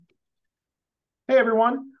Hey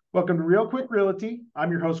everyone, welcome to Real Quick Realty.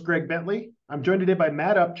 I'm your host, Greg Bentley. I'm joined today by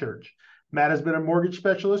Matt Upchurch. Matt has been a mortgage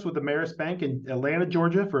specialist with Ameris Bank in Atlanta,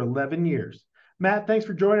 Georgia for 11 years. Matt, thanks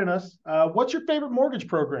for joining us. What's your favorite mortgage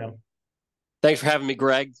program? Thanks for having me,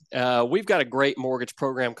 Greg. We've got a great mortgage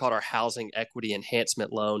program called our Housing Equity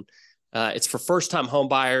Enhancement Loan. It's for first-time home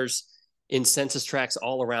buyers in census tracts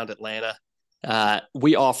all around Atlanta.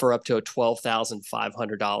 We offer up to a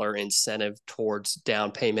 $12,500 incentive towards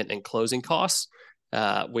down payment and closing costs.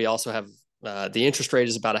 We also have the interest rate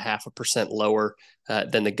is about a 0.5% lower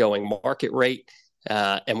than the going market rate.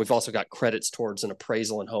 And we've also got credits towards an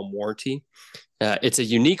appraisal and home warranty. It's a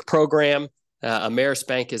unique program. Ameris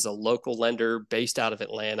Bank is a local lender based out of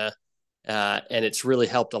Atlanta, and it's really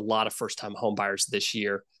helped a lot of first-time homebuyers this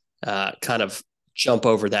year kind of jump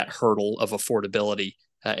over that hurdle of affordability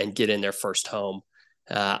and get in their first home.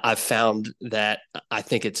 I've found that I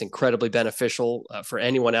think it's incredibly beneficial for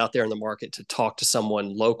anyone out there in the market to talk to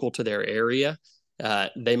someone local to their area.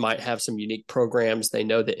 They might have some unique programs. They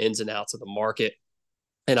know the ins and outs of the market.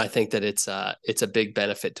 And I think that it's a big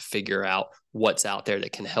benefit to figure out what's out there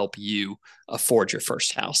that can help you afford your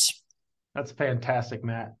first house. That's fantastic,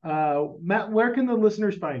 Matt. Matt, where can the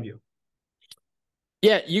listeners find you?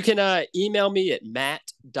 Yeah, you can email me at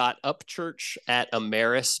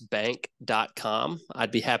matt.upchurch@amerisbank.com.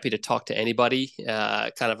 I'd be happy to talk to anybody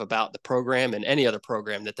kind of about the program and any other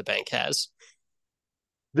program that the bank has.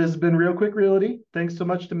 This has been Real Quick Realty. Thanks so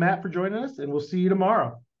much to Matt for joining us, and we'll see you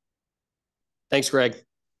tomorrow. Thanks, Greg.